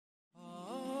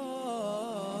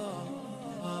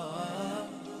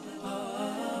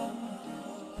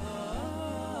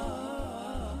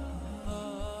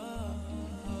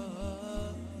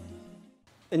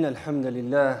إن الحمد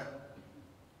لله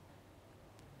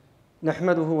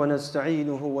نحمده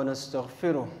ونستعينه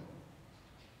ونستغفره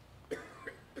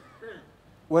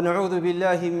ونعوذ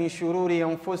بالله من شرور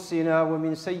أنفسنا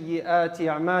ومن سيئات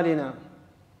أعمالنا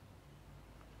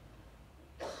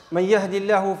من يهد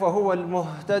الله فهو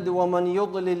المهتد ومن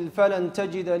يضلل فلن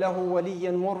تجد له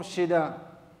وليا مرشدا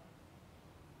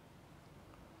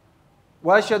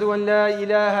وأشهد أن لا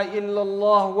إله إلا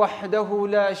الله وحده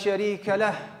لا شريك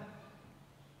له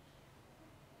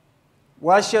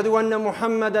وأشهد أن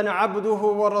محمدًا عبده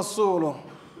ورسوله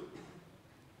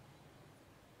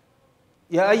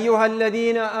يا أيها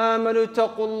الذين آمنوا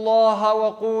اتقوا الله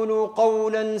وقولوا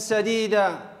قولا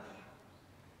سديدا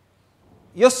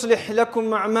يصلح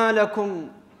لكم أعمالكم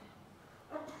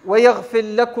ويغفر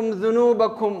لكم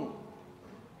ذنوبكم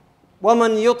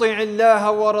ومن يطع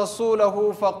الله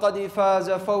ورسوله فقد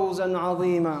فاز فوزا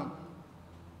عظيما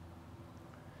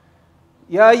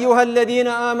يا أيها الذين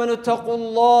آمنوا اتقوا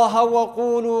الله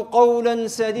وقولوا قولا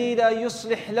سديدا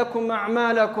يصلح لكم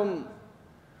أعمالكم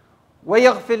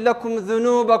ويغفر لكم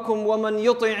ذنوبكم ومن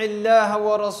يطع الله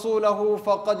ورسوله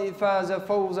فقد فاز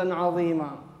فوزا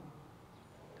عظيما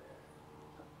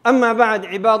أما بعد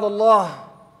عباد الله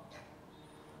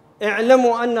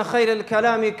اعلموا أن خير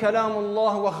الكلام كلام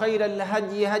الله وخير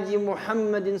الهدي هدي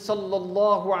محمد صلى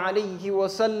الله عليه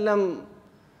وسلم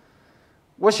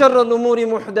وشر الأمور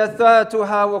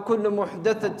محدثاتها وكل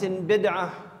محدثة بدعة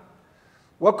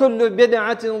وكل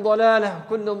بدعة ضلالة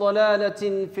كل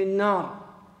ضلالة في النار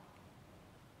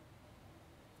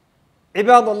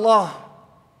عباد الله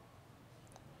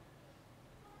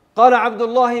قال عبد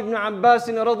الله بن عباس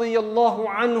رضي الله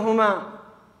عنهما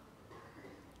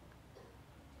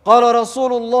قال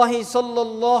رسول الله صلى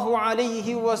الله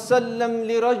عليه وسلم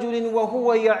لرجل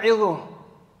وهو يعظه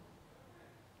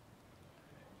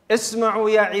اسمعوا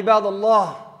يا عباد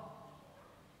الله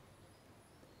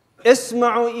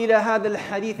اسمعوا إلى هذا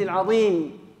الحديث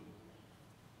العظيم.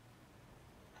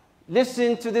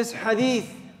 Listen to this hadith.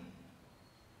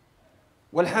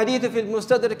 والحديث في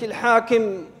المستدرك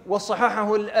الحاكم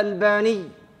وصححه الألباني.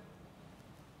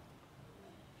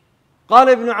 قال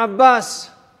ابن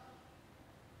عباس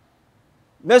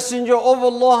Messenger of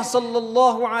Allah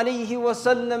sallallahu alayhi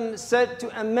wasallam said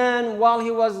to a man while he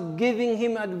was giving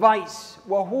him advice,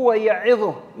 وَهُوَ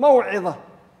يَعِظُهُ مَوْعِظَةً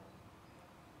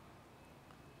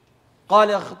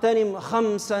قال اغتنم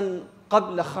خمسا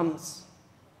قبل خمس.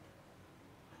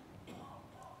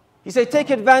 He said,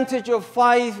 take advantage of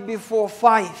 5 before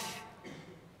 5.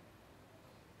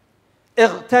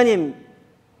 اغتنم.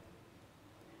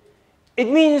 It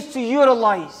means to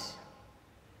utilize,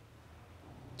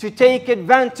 to take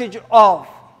advantage of,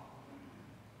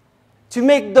 to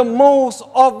make the most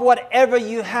of whatever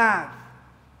you have.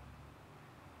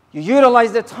 You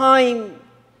utilize the time,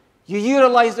 you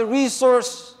utilize the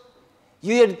resource,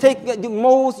 you take the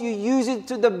most, you use it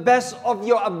to the best of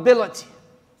your ability.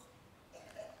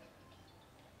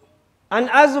 And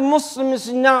as Muslims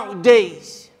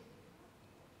nowadays,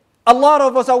 a lot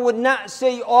of us, I would not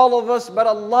say all of us, but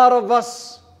a lot of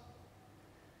us,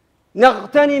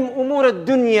 نغتنم أمور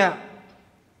الدنيا.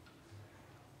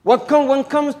 When it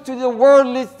comes to the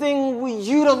worldly thing, we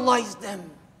utilize them.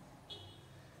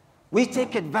 We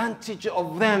take advantage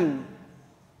of them.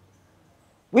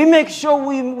 We make sure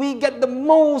we get the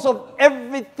most of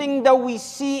everything that we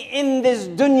see in this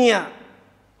dunya.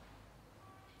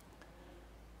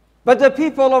 But the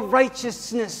people of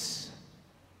righteousness,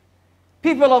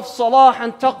 people of salah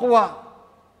and taqwa,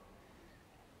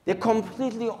 they're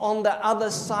completely on the other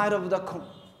side of the coin.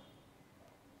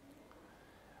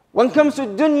 When it comes to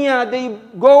dunya, they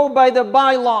go by the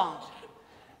bylaw.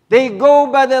 They go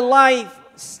by the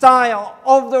lifestyle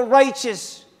of the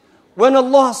righteous. When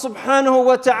Allah subhanahu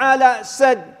wa ta'ala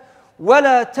said,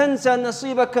 وَلَا تَنْسَ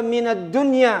نَصِيبَكَ مِنَ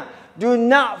الدُّنْيَا, do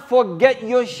not forget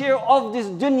your share of this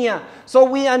dunya. So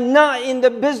we are not in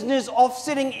the business of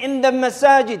sitting in the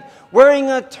masajid, wearing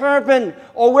a turban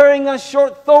or wearing a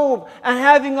short thobe and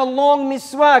having a long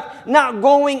miswak, not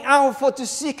going out to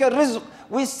seek a rizq.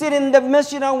 We sit in the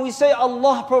masjid and we say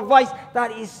Allah provides.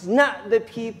 That is not the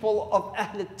people of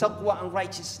Ahl Taqwa and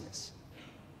righteousness.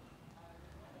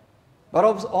 But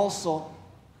also,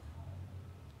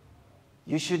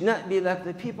 you should not be like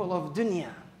the people of dunya.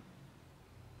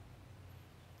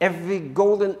 Every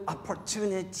golden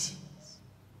opportunity,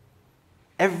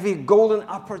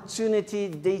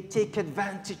 they take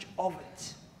advantage of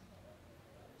it.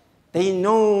 They're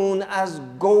known as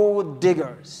gold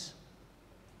diggers.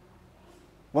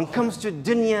 When it comes to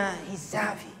dunya, he's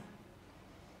savvy.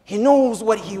 He knows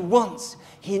what he wants.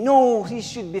 He knows he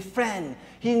should befriend.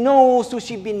 He knows who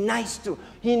should be nice to.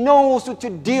 He knows who to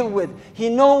deal with. He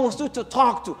knows who to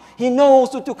talk to. He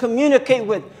knows who to communicate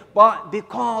with. But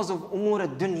because of umur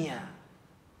al-dunya.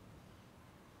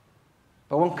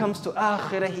 But when it comes to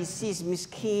akhirah, he sees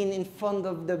miskeen in front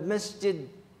of the masjid.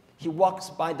 He walks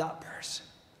by that person.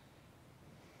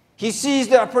 He sees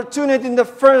the opportunity in the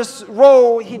first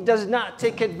row. He does not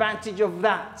take advantage of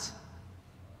that.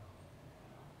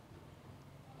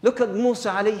 Look at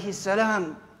Musa alayhi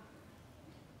salam.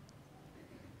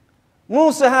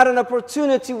 Musa had an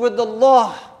opportunity with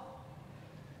Allah.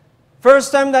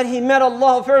 First time that he met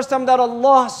Allah, first time that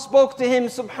Allah spoke to him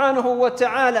subhanahu wa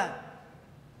ta'ala.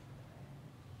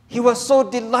 He was so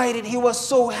delighted, he was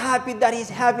so happy that he's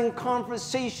having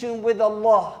conversation with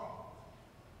Allah.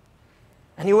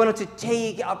 And he wanted to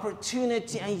take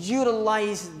opportunity and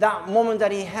utilize that moment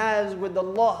that he has with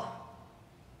Allah.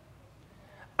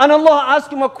 And Allah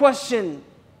asked him a question.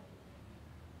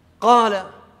 قال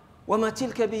وما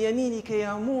تلك بيمينك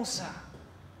يا موسى.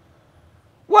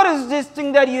 What is this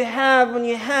thing that you have in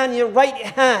your hand, your right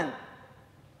hand?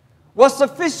 Was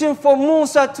sufficient for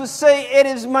Musa to say, it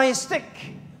is my stick.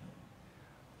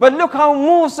 But look how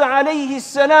Musa alayhi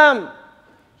salam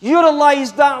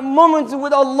utilized that moment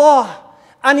with Allah.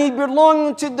 And he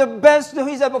belonged to the best of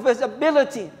his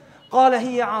ability. قال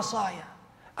هي عصاي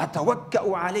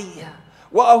أتوكأ عليها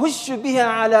وأهش بها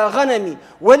على غنمي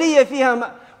ولي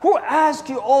فيها. Who asked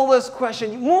you all this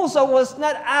question? Musa was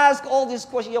not asked all these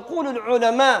questions. يقول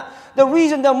العلماء, the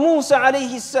reason that Musa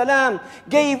alayhi salam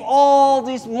gave all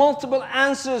these multiple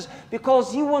answers,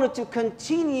 because he wanted to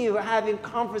continue having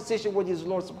conversation with his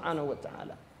Lord subhanahu wa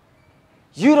ta'ala.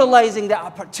 Utilizing the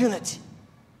opportunity.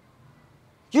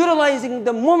 Utilizing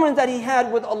the moment that he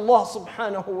had with Allah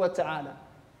subhanahu wa ta'ala.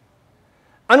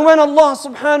 And when Allah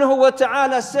subhanahu wa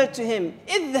ta'ala said to him,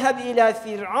 اذهب إلى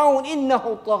فرعون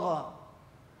إنه طغى.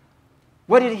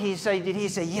 What did he say? Did he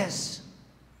say yes?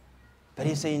 But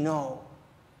he said no.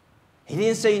 He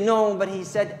didn't say no, but he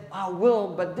said, I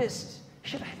will, but this.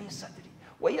 اشرح لي صدري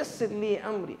ويسر لي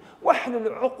أمري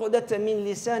واحلل عقدة من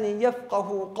لساني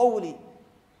يفقه قولي.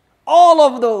 All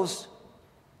of those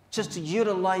just to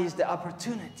utilize the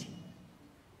opportunity.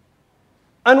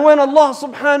 And when Allah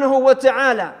subhanahu wa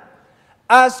ta'ala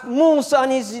asked Musa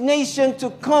and his nation to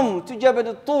come to Jabal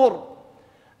al-Tur,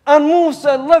 and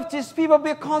Musa left his people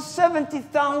because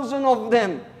 70,000 of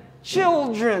them,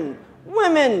 children,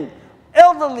 women,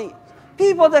 elderly,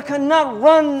 people that cannot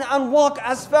run and walk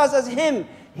as fast as him,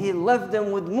 he left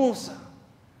them with Musa.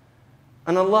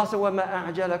 And Allah said,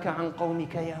 وَمَا أَعْجَلَكَ عَنْ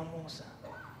قَوْمِكَ يَا مُوسَى.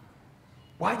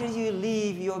 Why did you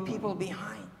leave your people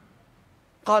behind?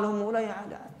 قَالُ مُولاي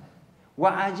عَلَى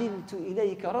وَعَجِلْتُ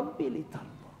إِلَيْكَ رَبِّي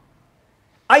لِتَرْضَى.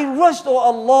 I rushed, O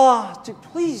Allah, to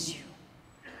please you.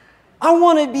 I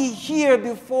want to be here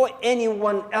before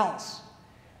anyone else.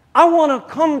 I want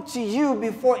to come to you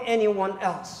before anyone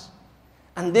else.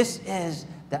 And this is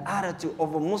the attitude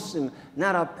of a Muslim,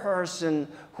 not a person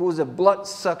who's a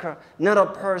bloodsucker, not a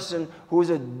person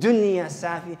who's a dunya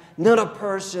safi, not a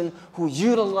person who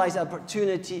utilizes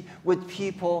opportunity with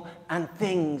people and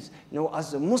things. You know,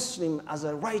 as a Muslim, as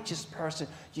a righteous person,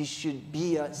 you should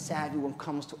be a savvy when it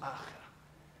comes to akhirah.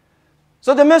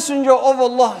 So the Messenger of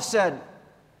Allah said,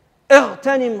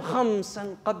 اغتنم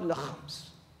خمسا قبل خمس.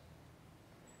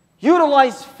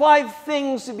 Utilize 5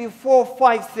 things before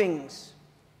 5 things.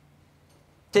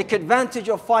 Take advantage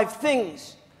of 5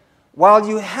 things while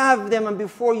you have them and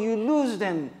before you lose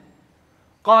them.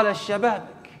 قال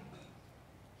شبابك,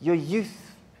 your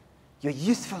youth, your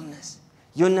youthfulness,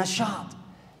 your nashat,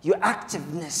 your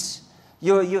activeness,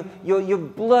 your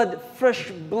blood,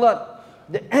 fresh blood,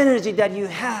 the energy that you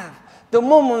have. The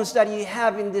moments that you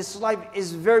have in this life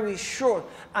is very short.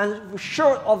 And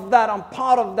short of that, and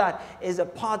part of that, is a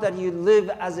part that you live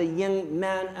as a young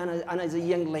man and as a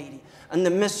young lady. And the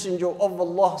Messenger of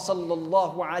Allah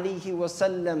sallallahu alaihi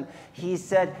wasallam, he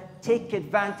said, take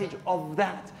advantage of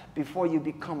that before you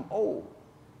become old.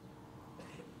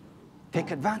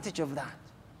 Take advantage of that.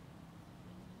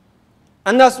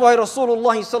 And that's why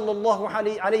Rasulullah sallallahu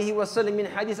alaihi wasallam in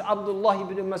hadith Abdullah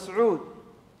ibn Mas'ud,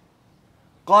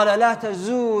 قال لا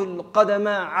تزول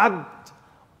قدم عبد.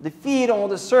 The feet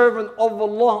of the servant of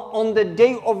Allah on the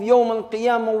day of Yawm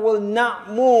al-Qiyamah will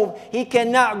not move. He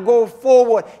cannot go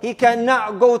forward. He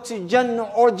cannot go to Jannah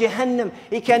or Jahannam.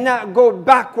 He cannot go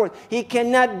backward. He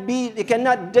cannot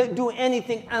do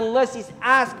anything unless he's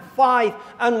asked 5,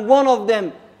 and one of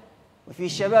them, وفي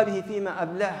شبابه فيما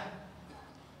أبلاه.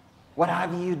 What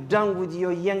have you done with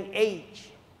your young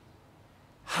age?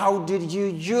 How did you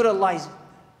utilize it?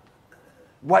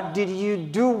 What did you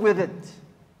do with it?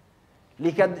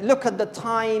 Look at the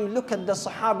time, look at the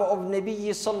Sahaba of Nabi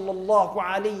sallallahu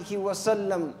alayhi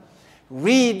wasallam.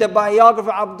 Read the biography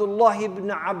of Abdullah ibn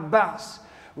Abbas.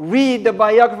 Read the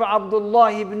biography of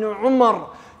Abdullah ibn Umar.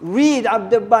 Read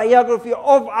the biography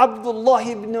of Abdullah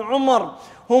ibn Umar,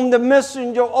 whom the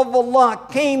Messenger of Allah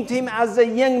came to him as a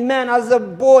young man, as a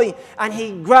boy, and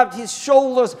he grabbed his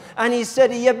shoulders and he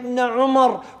said, Ya ibn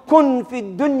Umar, kun fi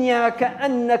dunya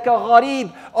ka'annaka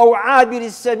gharib aw abir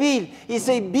sabil. He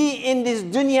said, be in this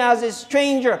dunya as a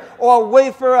stranger or a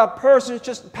wayfarer, a person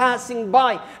just passing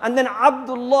by. And then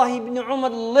Abdullah ibn Umar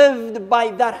lived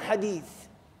by that hadith.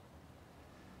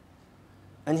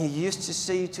 And he used to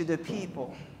say to the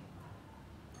people,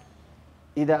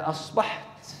 إذا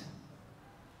أصبحت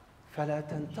فلا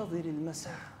تنتظر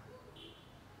المساء.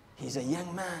 He's a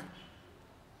young man.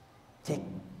 Take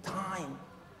time.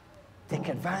 Take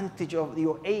advantage of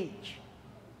your age.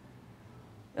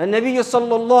 And Nabi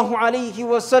sallallahu alayhi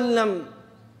wasallam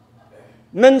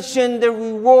mentioned the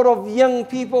reward of young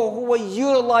people who will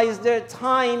utilize their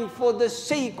time for the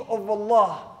sake of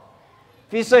Allah.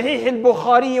 في صحيح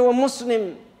البخاري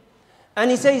ومسلم.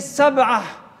 And he says,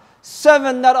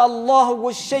 seven that Allah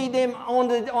will shade them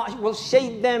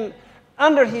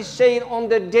under His shade on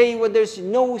the day where there's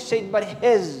no shade but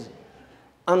His.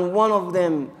 And one of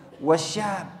them was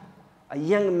shab, a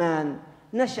young man,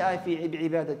 نشأ في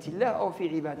عبادة الله أو في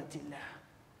عبادة الله.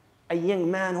 A young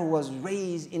man who was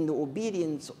raised in the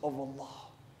obedience of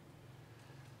Allah.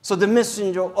 So the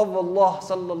Messenger of Allah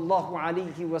sallallahu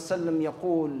alayhi wasallam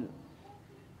يقول,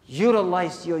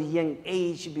 utilize your young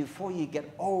age before you get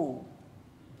old.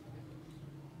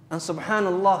 And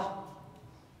subhanallah,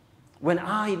 when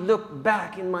I look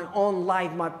back in my own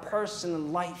life, my personal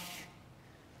life,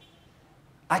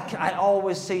 I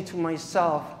always say to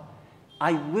myself,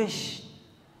 I wish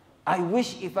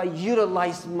if I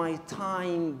utilized my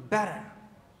time better.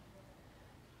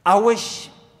 I wish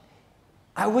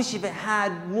if I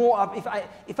had more,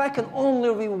 if I can only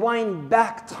rewind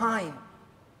back time.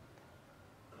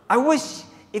 I wish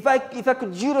if I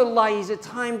could utilize the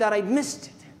time that I missed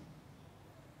it.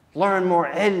 Learn more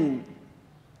ilm,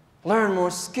 learn more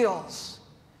skills,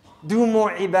 do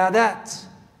more ibadat.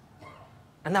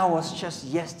 And that was just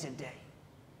yesterday.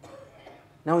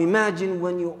 Now imagine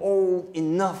when you're old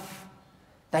enough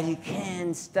that you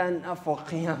can't stand up for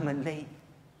Qiyam al-Layl.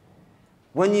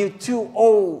 When you're too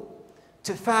old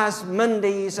to fast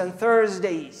Mondays and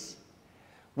Thursdays.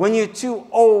 When you're too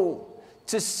old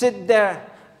to sit there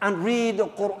and read the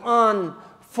Quran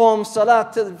from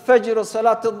Salat al-Fajr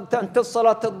until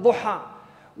Salat al-Duha.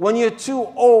 When you're too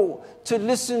old to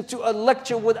listen to a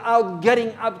lecture without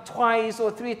getting up twice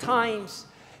or three times.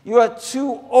 You are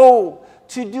too old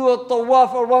to do a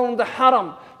tawaf around the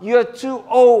haram. You are too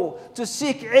old to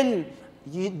seek ilm.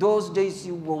 Those days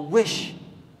you will wish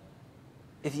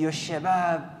if your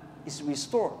shabab is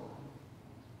restored.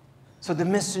 So the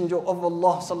Messenger of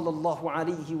Allah sallallahu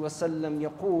alayhi wa sallam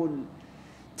yaqul,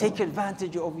 take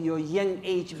advantage of your young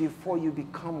age before you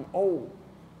become old.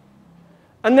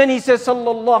 And then he says,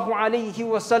 sallallahu alayhi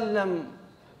wa sallam,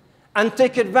 and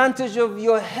take advantage of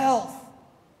your health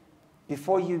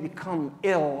before you become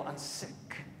ill and sick.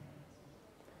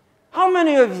 How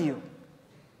many of you,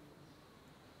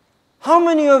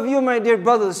 my dear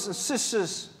brothers and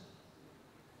sisters,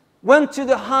 went to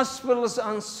the hospitals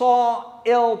and saw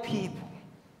ill people?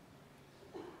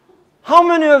 How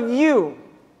many of you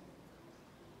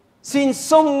seen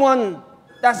someone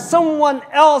that someone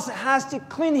else has to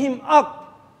clean him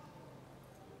up,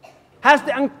 has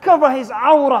to uncover his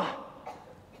awrah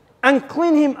and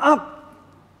clean him up?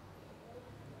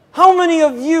 How many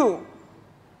of you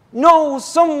know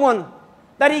someone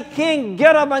that he can't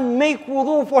get up and make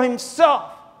wudu for himself?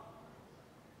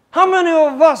 How many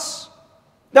of us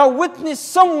that witness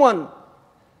someone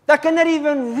that cannot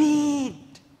even read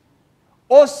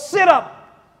or sit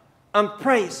up and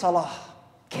pray salah?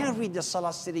 Can't read the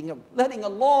salah sitting up, letting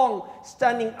alone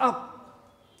standing up.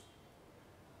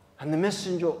 And the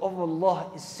Messenger of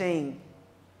Allah is saying,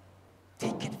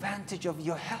 take advantage of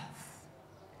your health.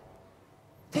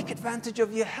 Take advantage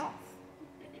of your health.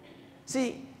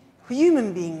 See,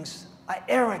 human beings are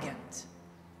arrogant,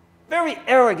 very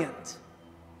arrogant.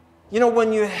 You know,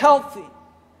 when you're healthy,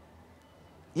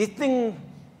 you think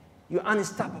you're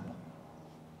unstoppable.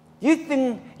 You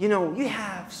think, you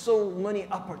have so many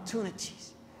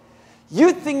opportunities.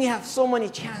 You think you have so many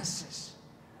chances.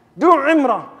 Do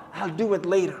Umrah, I'll do it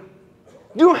later.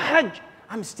 Do Hajj,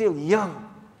 I'm still young.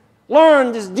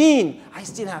 Learn this deen, I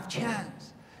still have chance.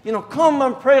 Come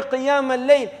and pray Qiyam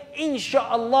al-Layl.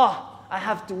 Insha'Allah, I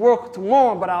have to work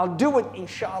tomorrow, but I'll do it,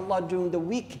 insha'Allah, during the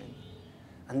weekend.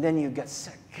 And then you get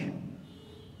sick.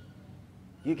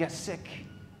 you get sick.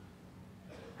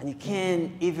 And you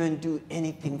can't even do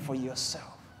anything for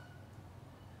yourself.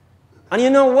 And you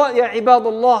know what, ya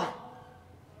ibadallah?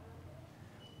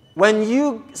 When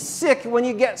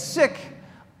you get sick,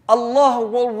 Allah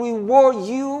will reward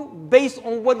you based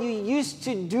on what you used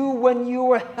to do when you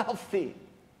were healthy.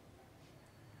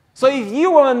 So if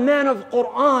you are a man of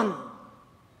Quran,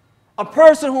 a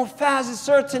person who fasts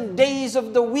certain days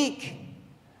of the week,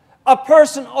 a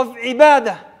person of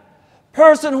ibadah,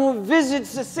 person who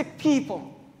visits the sick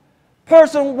people,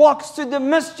 person who walks to the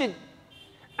masjid,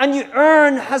 and you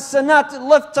earn hasanat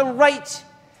left and right,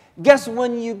 guess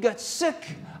when you get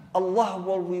sick, Allah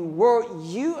will reward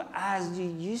you as you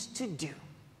used to do.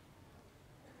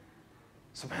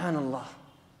 Subhanallah.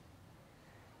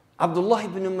 Abdullah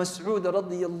ibn Mas'ud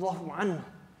radiyallahu anhu,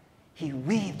 he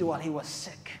wept while he was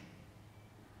sick.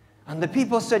 And the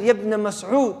people said, Ya ibn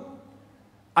Mas'ud,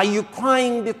 are you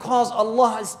crying because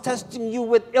Allah is testing you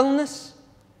with illness?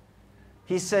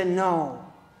 He said, no.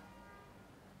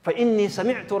 فإني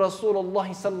سمعت رسول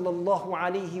الله صلى الله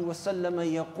عليه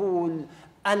وسلم يقول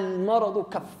المرض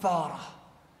كفارة.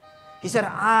 He said,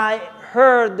 I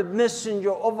heard the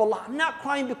messenger of Allah. I'm not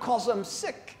crying because I'm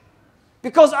sick.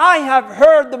 Because I have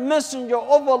heard the messenger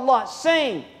of Allah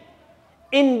saying,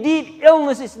 indeed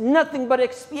illness is nothing but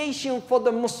expiation for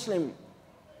the Muslim.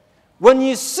 When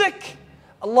you're sick,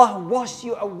 Allah washes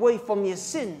you away from your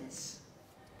sins.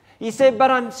 He said,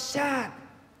 but I'm sad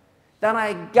that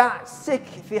I got sick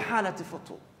في حالة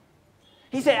فطور.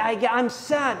 He said, I'm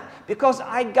sad because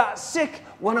I got sick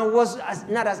when I was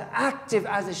not as active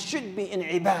as I should be in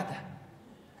ibadah.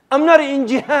 I'm not in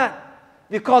jihad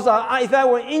because if I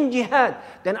were in jihad,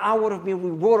 then I would have been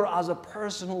rewarded as a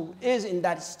person who is in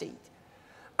that state.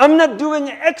 I'm not doing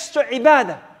extra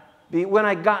ibadah when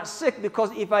I got sick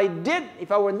because if I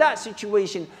were in that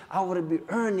situation, I would have been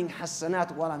earning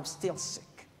hasanat while I'm still sick.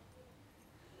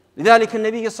 لذلك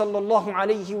النبي صلى الله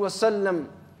عليه وسلم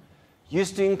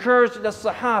used to encourage the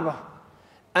Sahaba,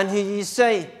 and he used to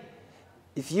say,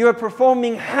 if you are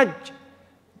performing Hajj,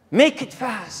 make it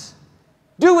fast.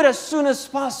 Do it as soon as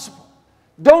possible.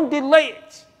 Don't delay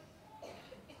it,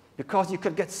 because you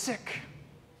could get sick.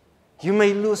 You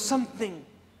may lose something.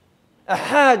 A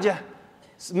Hajj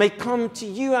may come to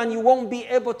you and you won't be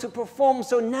able to perform,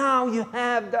 so now you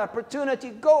have the opportunity,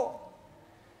 go.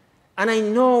 And I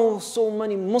know so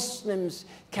many Muslims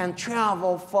can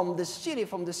travel from the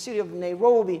city of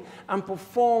Nairobi and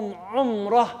perform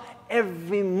Umrah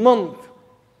every month.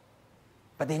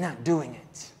 But they're not doing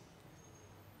it.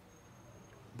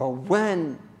 But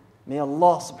when, may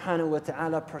Allah subhanahu wa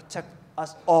ta'ala protect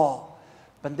us all,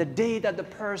 but the day that the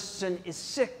person is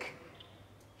sick,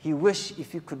 he wish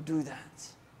if he could do that.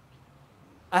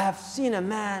 I have seen a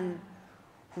man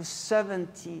who's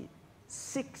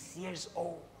 76 years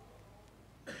old.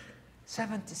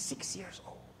 76 years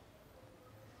old.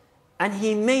 And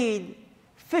he made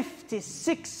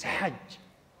 56 Hajj.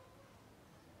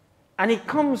 And he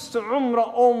comes to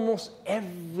Umrah almost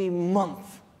every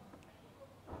month.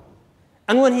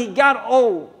 And when he got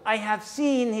old, I have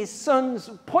seen his sons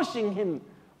pushing him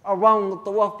around the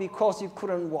tawaf because he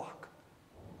couldn't walk.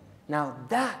 Now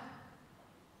that,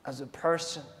 as a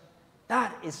person,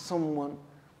 that is someone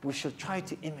we should try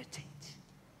to imitate.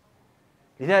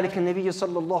 لذلك النبي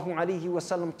صلى الله عليه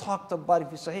وسلم talked about it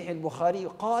في صحيح البخاري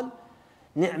قال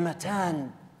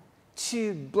نعمتان,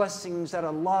 two blessings that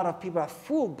a lot of people are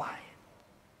fooled by.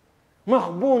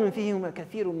 مغبون فيهما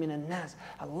كثير من الناس.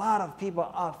 A lot of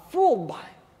people are fooled by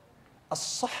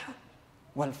الصحة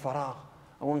والفراغ.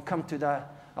 I won't come to that.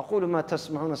 أقول ما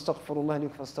تسمعون استغفر الله لي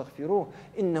فاستغفروه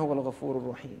إنه هو الغفور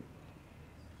الرحيم.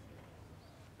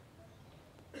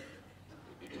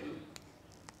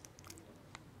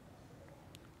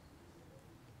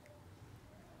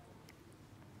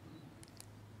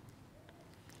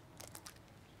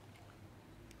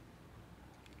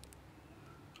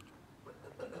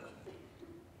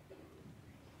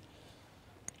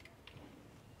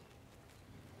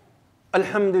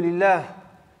 الحمد لله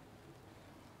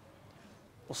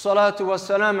والصلاة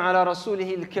والسلام على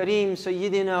رسوله الكريم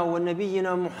سيدنا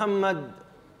ونبينا محمد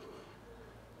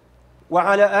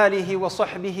وعلى آله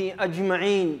وصحبه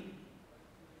أجمعين.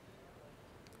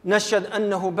 نشهد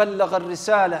أنه بلغ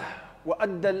الرسالة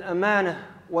وأدى الأمانة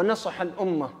ونصح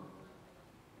الأمة.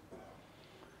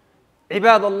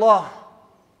 عباد الله,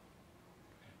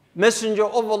 Messenger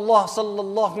of Allah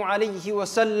sallallahu alayhi wa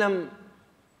sallam,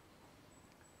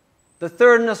 the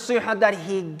third nasiha that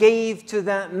he gave to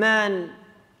that man,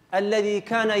 الذي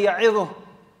كان يعظه,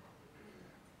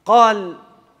 قال,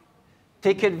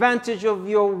 take advantage of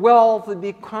your wealth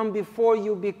before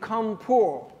you become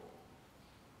poor.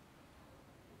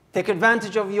 Take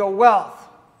advantage of your wealth.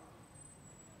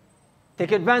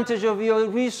 Take advantage of your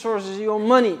resources, your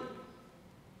money,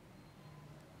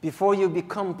 before you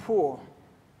become poor.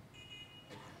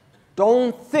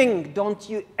 Don't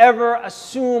you ever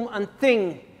assume and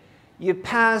think you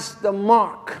pass the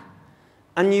mark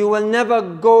and you will never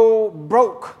go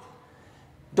broke.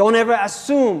 Don't ever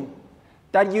assume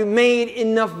that you made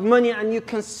enough money and you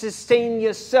can sustain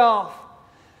yourself.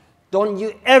 Don't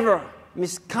you ever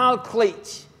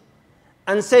miscalculate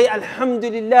and say,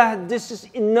 Alhamdulillah, this is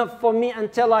enough for me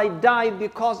until I die,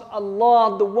 because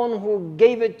Allah, the one who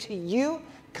gave it to you,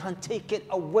 can't take it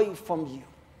away from you.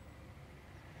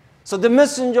 So the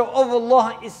Messenger of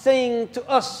Allah is saying to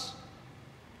us,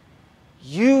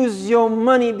 use your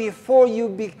money before you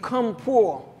become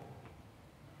poor.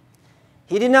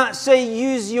 He did not say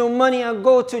use your money and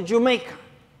go to Jamaica.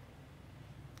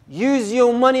 Use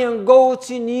your money and go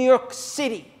to New York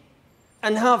City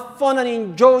and have fun and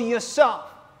enjoy yourself.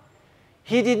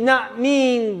 He did not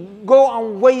mean go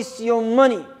and waste your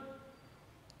money.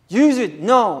 Use it.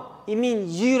 No, he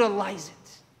means utilize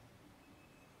it.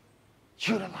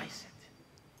 Utilize it.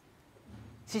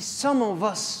 See, some of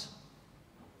us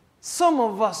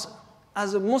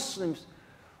as Muslims,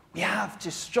 we have to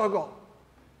struggle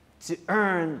to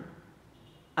earn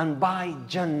and buy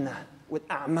Jannah with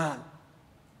a'mal.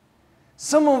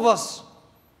 Some of us,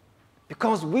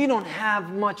 because we don't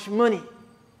have much money,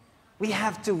 we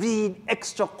have to read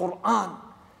extra Quran.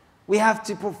 We have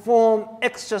to perform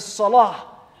extra salah.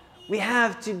 We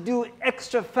have to do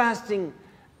extra fasting,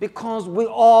 because we're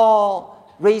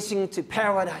all racing to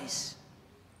paradise.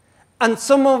 And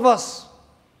some of us,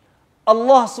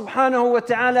 Allah subhanahu wa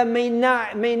ta'ala may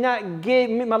not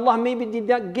give, Allah maybe did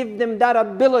not give them that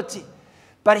ability,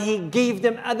 but He gave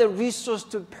them other resources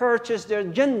to purchase their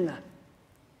Jannah.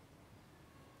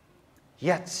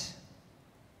 Yet,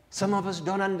 some of us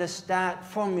don't understand the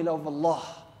formula of Allah.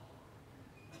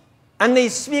 And they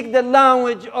speak the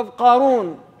language of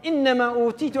Qarun. إِنَّمَا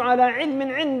أُوتِيتُ عَلَىٰ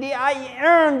عِلْمٍ عِنْدِي. I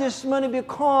earned this money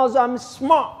because I'm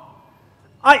smart.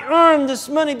 I earned this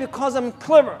money because I'm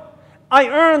clever. I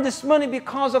earned this money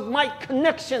because of my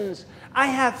connections. I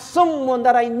have someone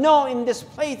that I know in this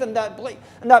place and that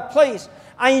place.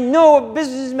 I know a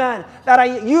businessman that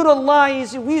I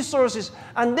utilize resources,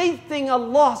 and they think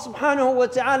Allah subhanahu wa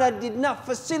ta'ala did not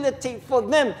facilitate for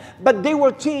them, but they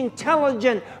were too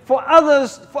intelligent for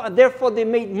others, therefore they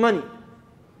made money.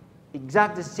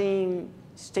 Exact the same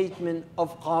statement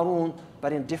of Qarun,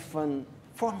 but in different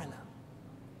formula.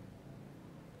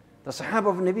 The Sahaba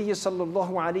of Nabi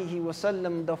sallallahu alayhi wa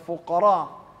sallam, the fuqara,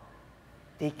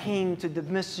 they came to the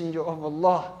Messenger of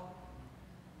Allah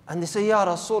and they say, Ya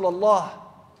Rasulullah,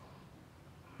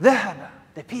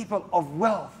 the people of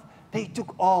wealth, they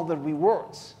took all the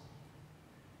rewards.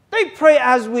 They pray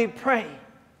as we pray.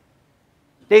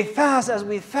 They fast as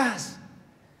we fast.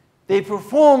 They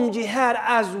perform jihad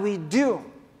as we do.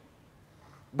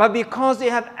 But because they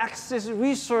have access to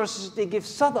resources, they give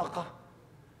sadaqah.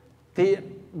 They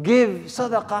give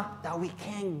sadaqah that we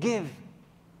can't give.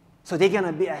 So they're going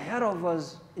to be ahead of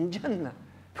us in Jannah,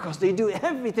 because they do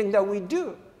everything that we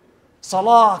do.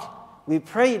 Salah, we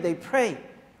pray, they pray.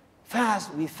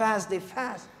 Fast, we fast, they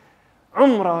fast.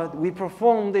 Umrah, we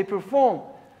perform, they perform.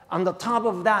 On the top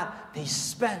of that, they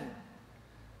spend.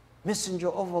 Messenger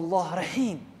of Allah,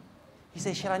 Rahim, he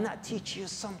said, shall I not teach you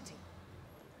something?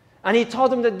 And he taught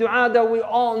them the dua that we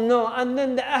all know. And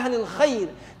then the Ahl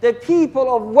al-Khayr, the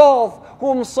people of wealth,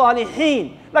 whom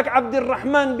Salihin, like Abdul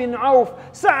Rahman bin Auf,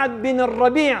 Sa'ad bin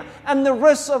al-Rabi', and the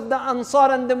rest of the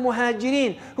Ansar and the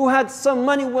Muhajirin, who had some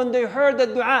money, when they heard the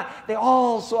dua, they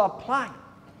also applied.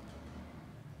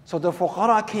 So the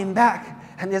fuqara came back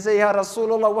and they say, Ya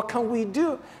Rasulullah, what can we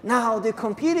do? Now they're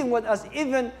competing with us,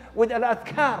 even with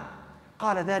al-adhkar.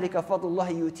 قال ذلك فضل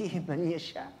الله يؤتيه من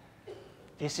يشاء.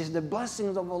 This is the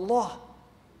blessings of Allah.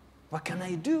 What can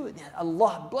I do?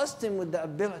 Allah blessed him with the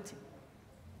ability.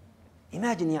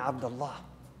 Imagine, Ya Abdullah.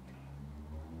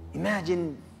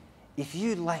 Imagine if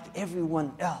you, like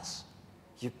everyone else,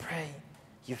 you pray,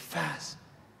 you fast,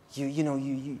 you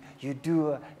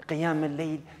do Qiyam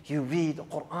al-Layl, you read the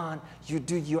Quran, you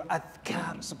do your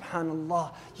adhkar,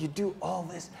 subhanallah, you do all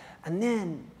this, and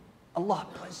then Allah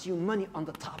bless you money on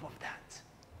the top of that.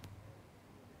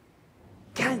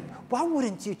 Why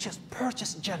wouldn't you just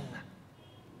purchase Jannah?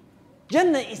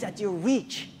 Jannah is at your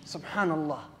reach,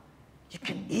 subhanallah. You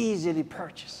can easily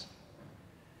purchase.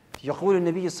 يقول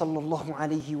النبي صلى الله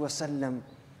عليه وسلم,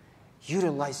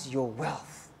 utilize your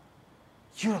wealth.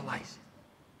 Utilize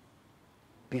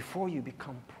it before you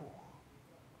become poor.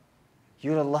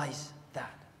 Utilize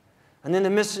that. And then the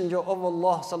Messenger of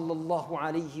Allah sallallahu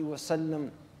alayhi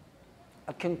wasallam,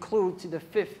 I conclude to the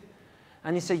 5th.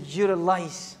 And he said,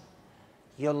 utilize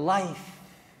your life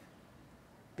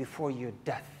before your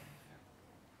death.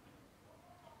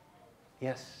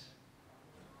 Yes.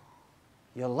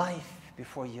 Your life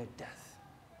before your death.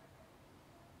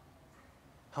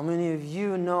 How many of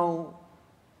you know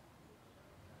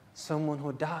someone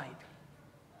who died?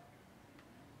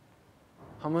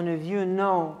 How many of you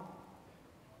know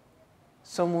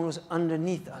someone who's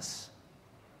underneath us?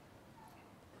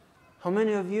 How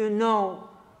many of you know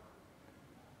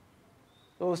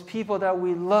those people that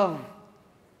we love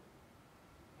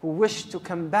who wish to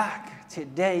come back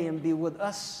today and be with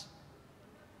us?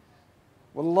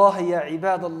 Wallahi ya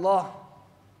ibadallah.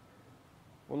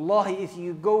 Wallahi, if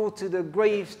you go to the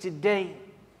graves today,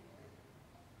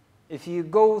 if you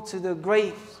go to the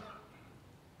graves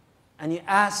and you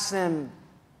ask them,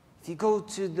 if you go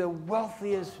to the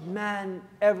wealthiest man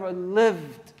ever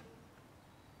lived,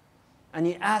 and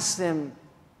you ask them,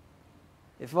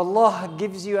 if Allah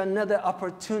gives you another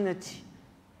opportunity,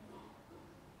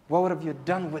 what would have you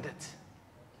done with it?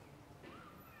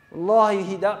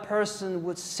 Wallahi, that person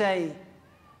would say,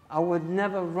 I would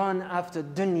never run after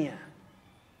dunya.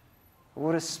 I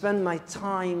would have spent my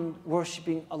time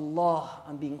worshipping Allah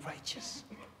and being righteous.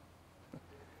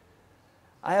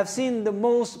 I have seen the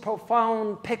most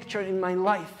profound picture in my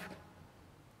life.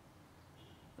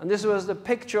 And this was the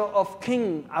picture of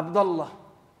King Abdullah.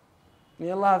 May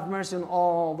Allah have mercy on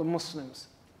all the Muslims.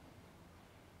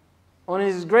 On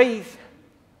his grave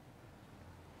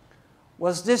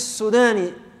was this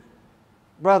Sudani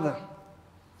brother.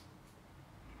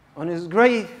 On his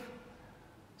grave,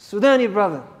 Sudani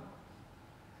brother,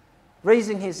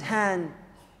 raising his hand,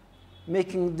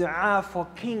 making dua for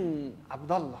King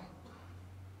Abdullah.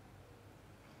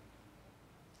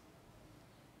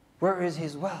 Where is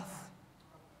his wealth?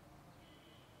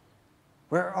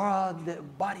 Where are the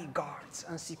bodyguards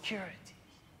and security?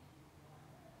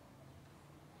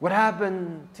 What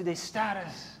happened to the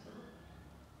status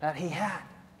that he had?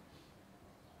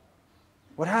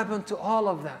 What happened to all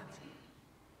of that?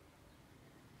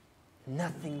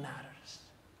 Nothing matters.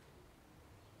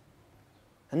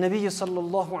 And Nabi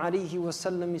sallallahu alayhi wa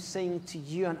sallam is saying to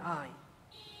you and I,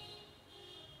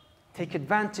 take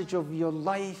advantage of your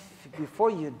life before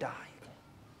you die.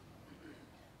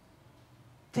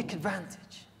 Take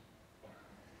advantage.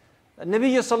 And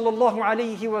Nabi sallallahu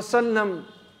alayhi wa sallam,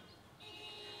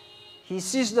 he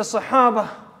sees the Sahaba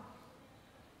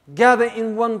gather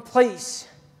in one place,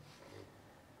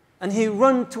 and he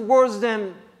ran towards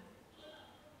them,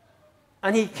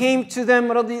 and he came to them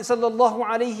sallallahu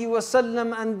alayhi wa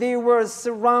sallam, and they were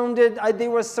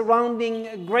surrounding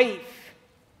a grave.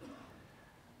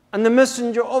 And the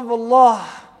Messenger of Allah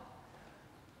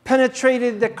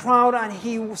penetrated the crowd, and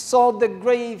he saw the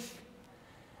grave,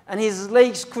 and his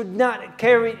legs could not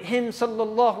carry him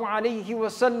sallallahu alayhi wa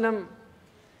sallam,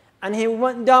 and he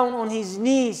went down on his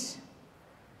knees,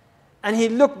 and he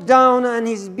looked down, and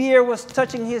his beard was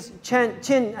touching his chin,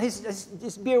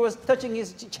 his beard was touching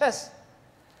his chest,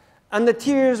 and the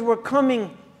tears were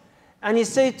coming, and he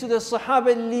said to the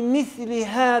Sahaba, لِمِثْلِ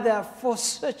هَذَا, for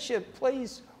such a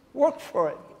place, work for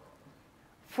it.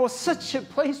 For such a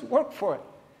place, work for it.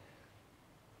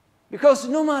 Because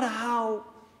no matter how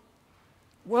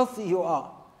wealthy you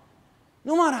are,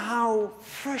 no matter how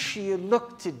fresh you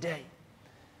look today,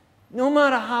 no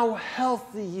matter how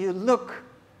healthy you look,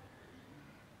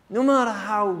 no matter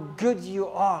how good you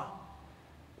are,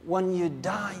 when you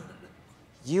die,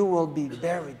 you will be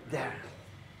buried there.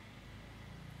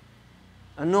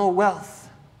 And no wealth,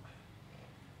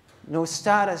 no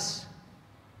status,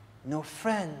 no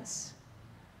friends,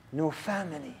 no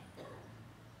family,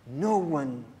 no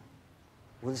one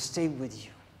will stay with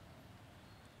you.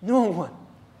 No one.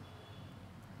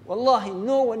 Wallahi,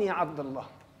 no one, ya Abdullah.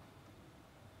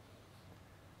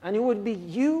 And it would be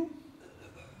you,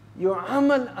 your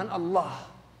amal, and Allah.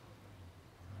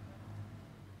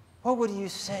 What would you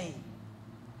say?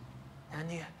 And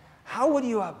how would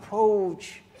you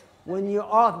approach when you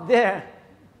are there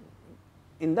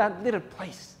in that little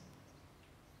place,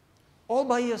 all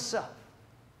by yourself?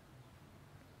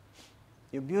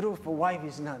 Your beautiful wife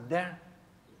is not there.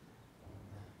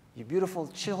 Your beautiful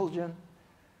children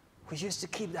who used to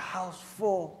keep the house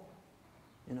full.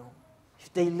 You know,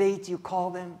 if they late, you call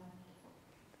them.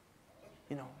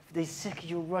 You know, if they're sick,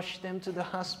 you rush them to the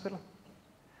hospital.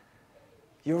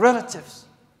 Your relatives,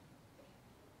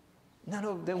 none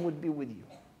of them would be with you.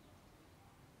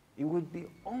 It would be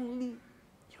only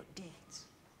your deeds.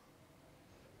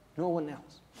 No one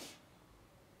else.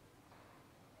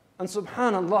 And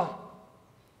subhanallah,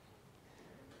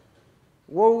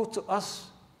 woe to us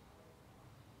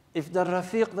if the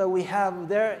rafiq that we have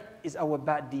there is our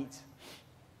bad deeds.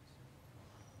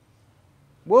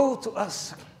 Woe to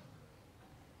us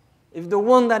if the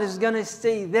one that is going to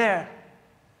stay there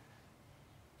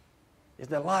is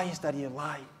the lies that you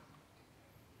lie,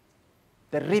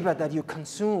 the riba that you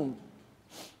consume.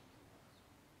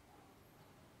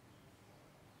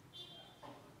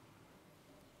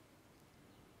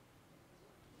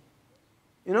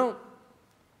 You know,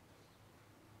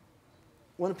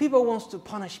 when people want to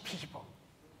punish people,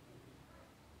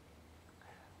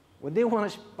 when they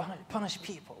want to punish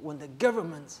people, when the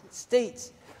government,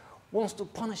 states, wants to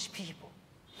punish people,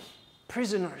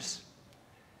 prisoners,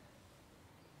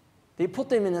 they put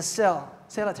them in a cell,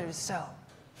 solitary cell,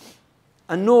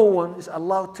 and no one is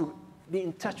allowed to be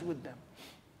in touch with them.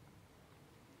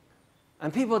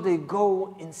 And people, they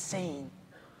go insane.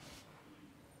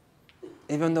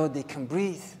 Even though they can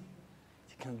breathe,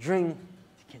 they can drink,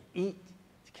 they can eat,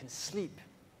 they can sleep.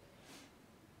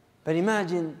 But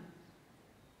imagine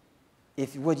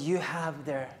if what you have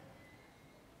there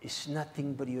is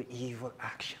nothing but your evil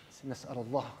actions.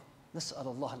 Nas'alullah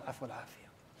al-afwa al-afiyah.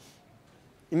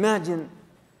 Imagine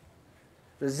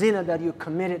the zina that you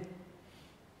committed,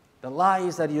 the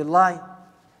lies that you lied,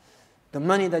 the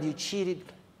money that you cheated,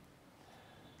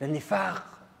 the nifaq,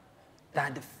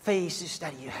 that the faces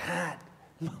that you had,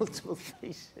 multiple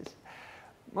faces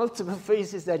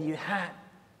that you had.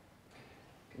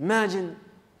 Imagine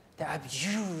the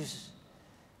abuse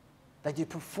that you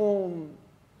performed,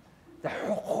 the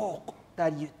huquq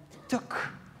that you took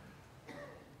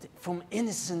from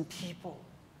innocent people,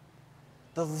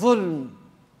 the dhulm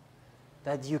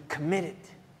that you committed.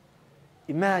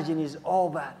 Imagine is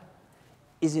all that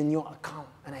is in your account,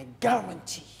 and I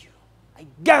guarantee you,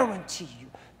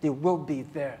 they will be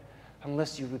there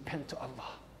unless you repent to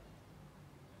Allah.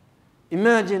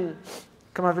 Imagine,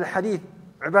 كما في الحديث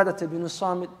عبادة بن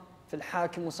الصامت في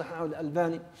الحاكم وصححه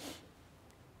الألباني.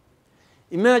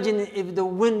 Imagine if the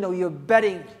window you're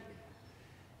betting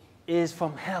is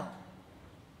from hell.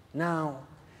 Now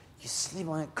you sleep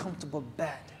on a comfortable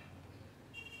bed.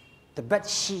 The bed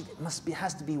sheet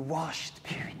has to be washed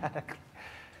periodically.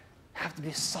 Have to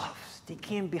be soft. They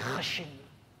can't be khashin,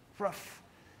 rough.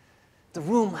 The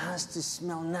room has to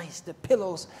smell nice. The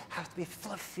pillows have to be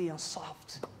fluffy and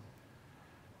soft.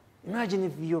 Imagine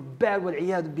if your bed,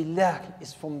 wal-iyadu billah,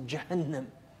 is from Jahannam.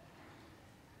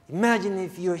 Imagine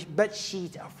if your bed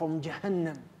sheets are from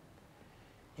Jahannam.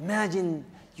 Imagine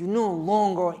you're no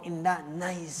longer in that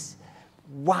nice,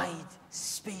 wide,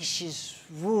 spacious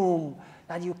room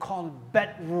that you call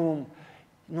bedroom.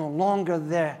 No longer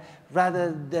there.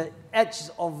 Rather, the edge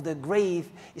of the grave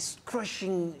is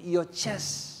crushing your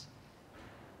chest.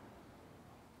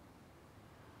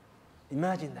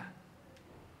 Imagine that.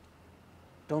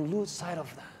 Don't lose sight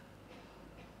of that.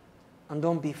 And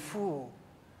don't be fooled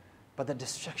by the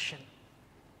distraction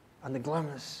and the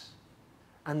glamorous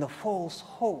and the false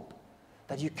hope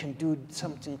that you can do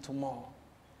something tomorrow.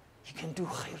 You can do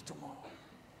khair tomorrow.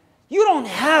 You don't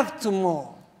have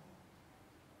tomorrow.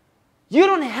 You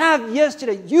don't have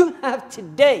yesterday. You have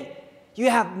today. You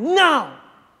have now.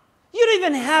 You don't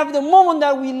even have the moment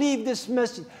that we leave this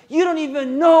masjid. You don't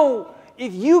even know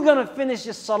if you're going to finish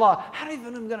your salah. How do you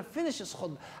even know I'm going to finish this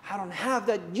khutbah? I don't have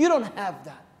that. You don't have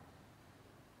that.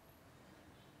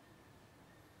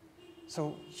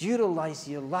 So utilize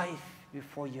your life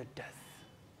before your death.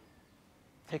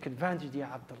 Take advantage, Ya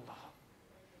Abdullah.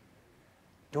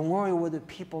 Don't worry what the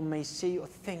people may say or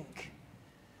think.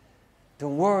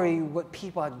 Don't worry what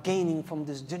people are gaining from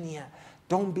this dunya.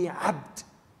 Don't be abd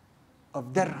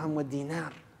of dirham wa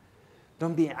dinar.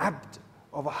 Don't be abd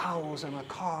of a house and a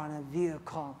car and a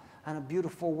vehicle and a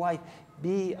beautiful wife.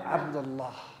 Be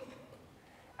Abdullah.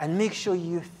 And make sure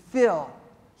you fill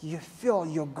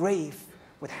your grave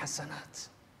with hasanat.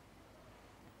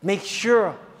 Make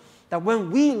sure that when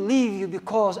we leave you,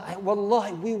 because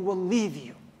wallahi, we will leave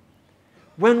you.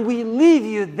 When we leave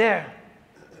you there,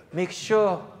 make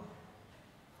sure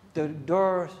the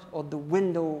door or the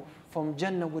window from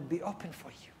Jannah would be open for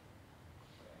you.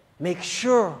 Make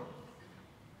sure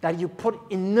that you put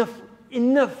enough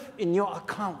in your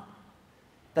account,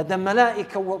 that the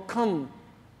malaika will come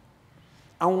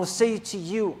and will say to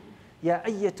you, Ya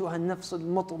ayyatuha an-nafs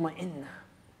al-mutma'innah.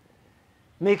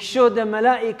 Make sure the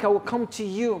malaika will come to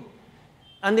you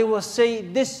and they will say,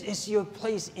 this is your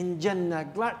place in Jannah,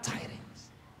 glad tidings.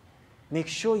 Make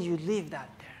sure you leave that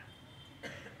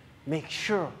there. Make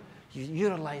sure you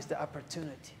utilize the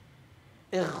opportunity.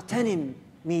 Ightanim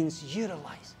means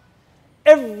utilize.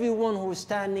 Everyone who is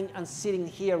standing and sitting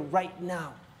here right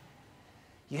now,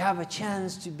 you have a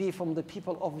chance to be from the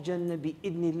people of Jannah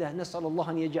bi-idnillah. Nas'al Allah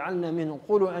an yaj'alna minhum.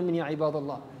 Qulu amin ya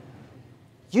ibadallah.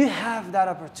 You have that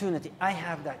opportunity. I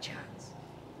have that chance.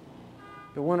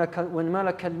 But when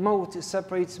Malak al-Maut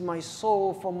separates my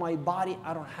soul from my body,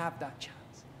 I don't have that chance.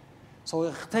 So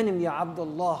اغتنم يا عبد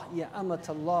الله يا أمة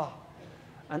الله,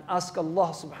 and ask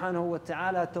Allah subhanahu wa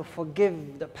ta'ala to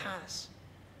forgive the past.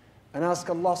 And ask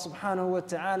Allah subhanahu wa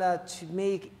ta'ala to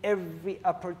make every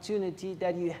opportunity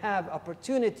that you have,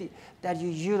 opportunity that you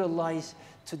utilize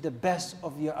to the best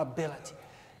of your ability.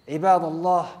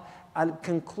 Ibadallah, I'll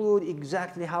conclude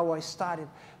exactly how I started.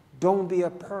 Don't be a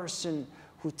person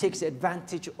who takes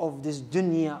advantage of this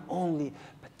dunya only,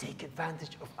 but take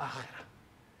advantage of akhirah.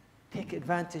 Take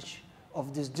advantage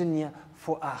of this dunya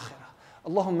for akhirah.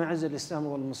 اللهم اعز الإسلام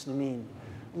والمسلمين.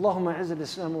 اللهم اعز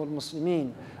الإسلام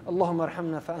والمسلمين. اللهم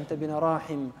ارحمنا فأنت بنا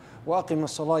راحم. وأقم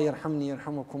الصلاة يرحمني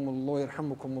يرحمكم الله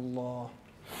يرحمكم الله.